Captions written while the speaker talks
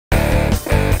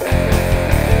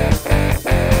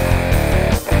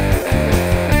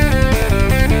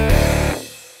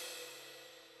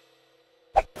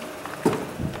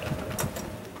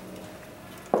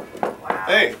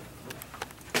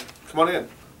on in.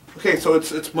 Okay, so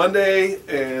it's Monday,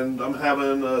 and I'm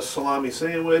having a salami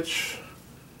sandwich,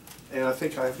 and I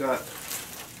think I've got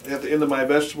at the end of my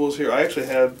vegetables here. I actually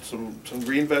had some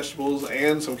green vegetables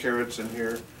and some carrots in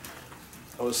here.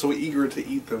 I was so eager to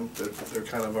eat them that they're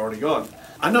kind of already gone.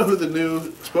 I know who the new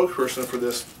spokesperson for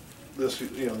this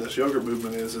yogurt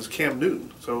movement is Cam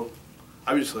Newton. So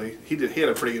obviously he had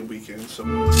a pretty good weekend. So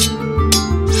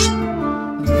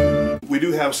we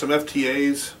do have some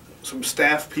FTAs, some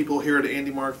staff people here at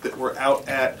Andy Mark that were out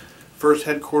at First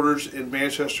headquarters in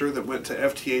Manchester that went to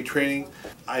FTA training.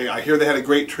 I hear they had a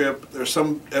great trip. There's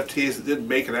some FTAs that didn't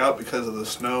make it out because of the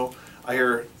snow. I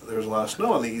hear there's a lot of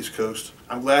snow on the East Coast.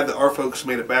 I'm glad that our folks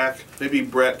made it back. Maybe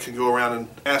Brett can go around and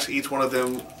ask each one of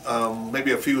them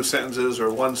maybe a few sentences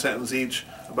or one sentence each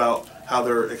about how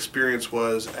their experience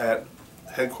was at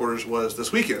headquarters was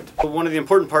this weekend. One of the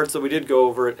important parts that we did go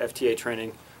over at FTA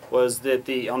training was that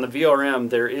on the VRM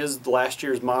there is last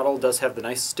year's model does have the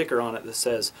nice sticker on it that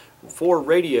says for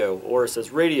radio, or it says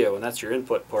radio, and that's your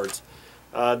input parts.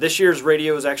 This year's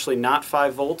radio is actually not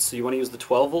 5 volts, so you want to use the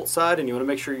 12 volt side, and you want to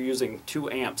make sure you're using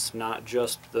 2 amps, not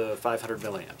just the 500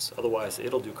 milliamps. Otherwise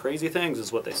it'll do crazy things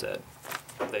is what they said.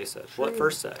 What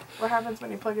first said. What happens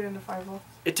when you plug it into 5 volts?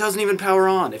 It doesn't even power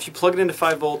on. If you plug it into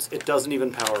 5 volts, it doesn't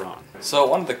even power on. So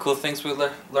one of the cool things we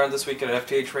learned this week at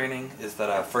FTA training is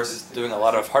that first is doing a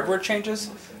lot of hardware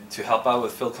changes to help out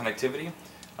with field connectivity.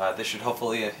 This should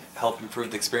hopefully help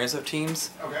improve the experience of teams.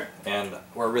 Okay. And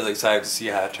we're really excited to see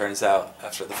how it turns out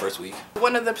after the first week.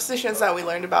 One of the positions that we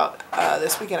learned about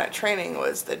this weekend at training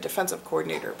was the defensive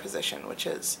coordinator position, which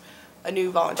is a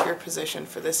new volunteer position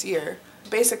for this year.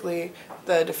 Basically,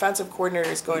 the defensive coordinator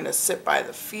is going to sit by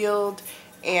the field,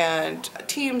 and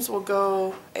teams will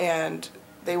go and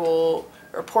they will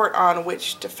report on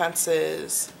which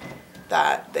defenses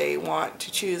that they want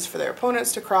to choose for their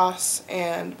opponents to cross,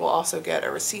 and we'll also get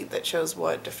a receipt that shows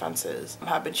what defenses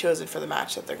have been chosen for the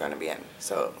match that they're going to be in.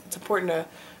 So it's important to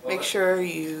make sure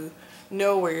you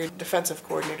know where your defensive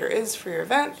coordinator is for your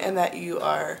event and that you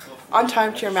are on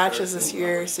time to your matches this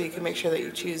year so you can make sure that you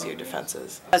choose your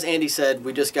defenses. As Andy said,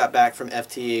 we just got back from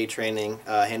FTA training,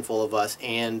 a handful of us,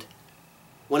 and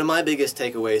one of my biggest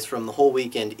takeaways from the whole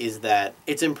weekend is that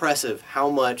it's impressive how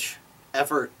much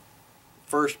effort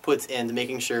First puts into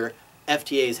making sure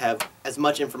FTAs have as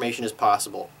much information as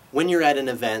possible. When you're at an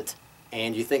event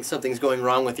and you think something's going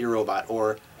wrong with your robot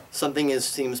or something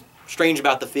seems strange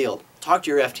about the field, talk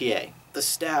to your FTA. The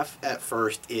staff at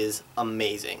First is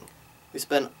amazing. We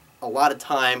spent a lot of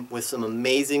time with some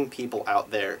amazing people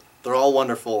out there. They're all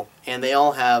wonderful, and they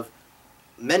all have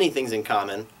many things in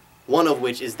common, one of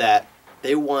which is that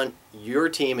they want your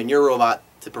team and your robot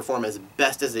to perform as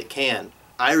best as it can.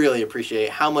 I really appreciate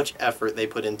how much effort they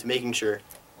put into making sure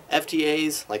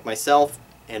FTAs like myself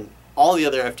and all the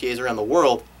other FTAs around the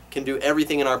world can do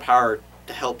everything in our power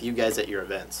to help you guys at your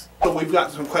events. So we've got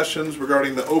some questions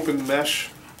regarding the open mesh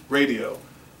radio.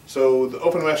 So the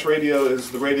open mesh radio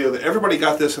is the radio that everybody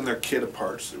got this in their kit of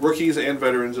parts. Rookies and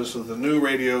veterans, this is the new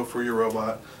radio for your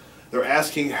robot. They're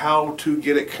asking how to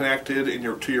get it connected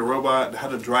to your robot, how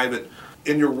to drive it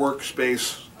in your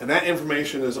workspace, and that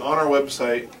information is on our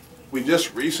website. We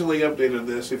just recently updated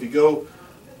this. If you go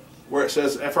where it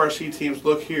says FRC teams,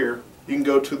 look here, you can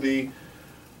go to the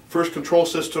First Control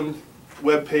System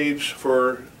webpage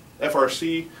for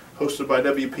FRC, hosted by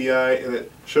WPI, and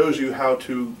it shows you how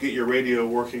to get your radio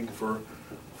working for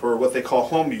what they call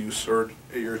home use, or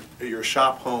at your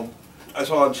shop home. I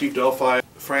saw on Chief Delphi,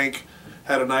 Frank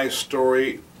had a nice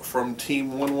story from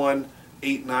Team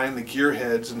 1189, the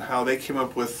Gearheads, and how they came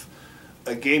up with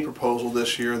a game proposal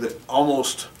this year that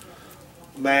almost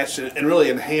matched and really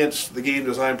enhanced the game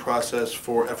design process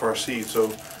for FRC.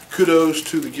 So kudos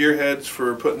to the Gearheads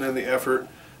for putting in the effort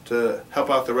to help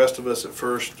out the rest of us at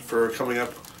First for coming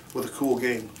up with a cool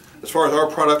game. As far as our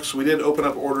products, we did open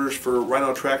up orders for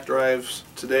Rhino track drives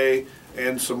today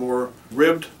and some more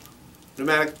ribbed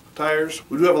pneumatic tires.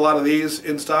 We do have a lot of these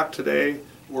in stock today.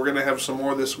 We're going to have some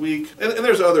more this week. And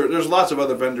there's lots of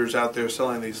other vendors out there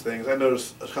selling these things. I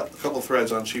noticed a couple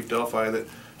threads on Chief Delphi that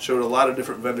showed a lot of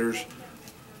different vendors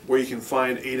where you can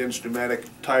find 8-inch pneumatic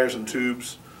tires and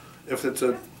tubes. If it's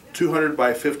a 200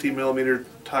 by 50 millimeter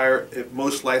tire, it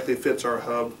most likely fits our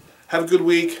hub. Have a good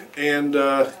week and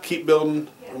keep building,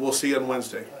 and we'll see you on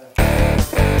Wednesday.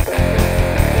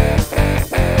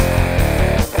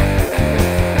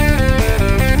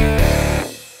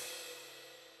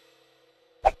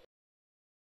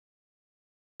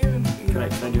 Can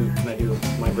I do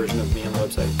my version of me on the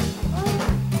website?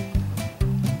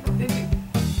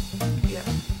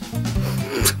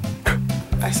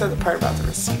 I said the part about the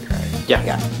receipt, right? Yeah.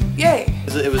 Yeah. Yay!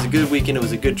 It was a good weekend, it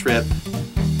was a good trip,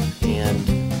 and and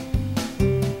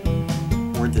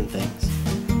words and things.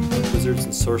 Wizards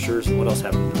and sorcerers, and what else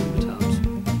happened during the times?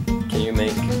 Can you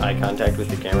make eye contact with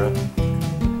the camera?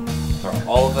 Or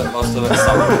all of it, most of it,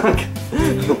 some of it.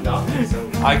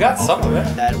 I got some of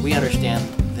it. That we understand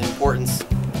the importance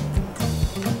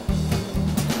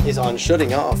is on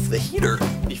shutting off the heater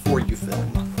before you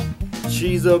film.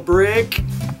 She's a brick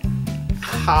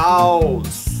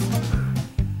house.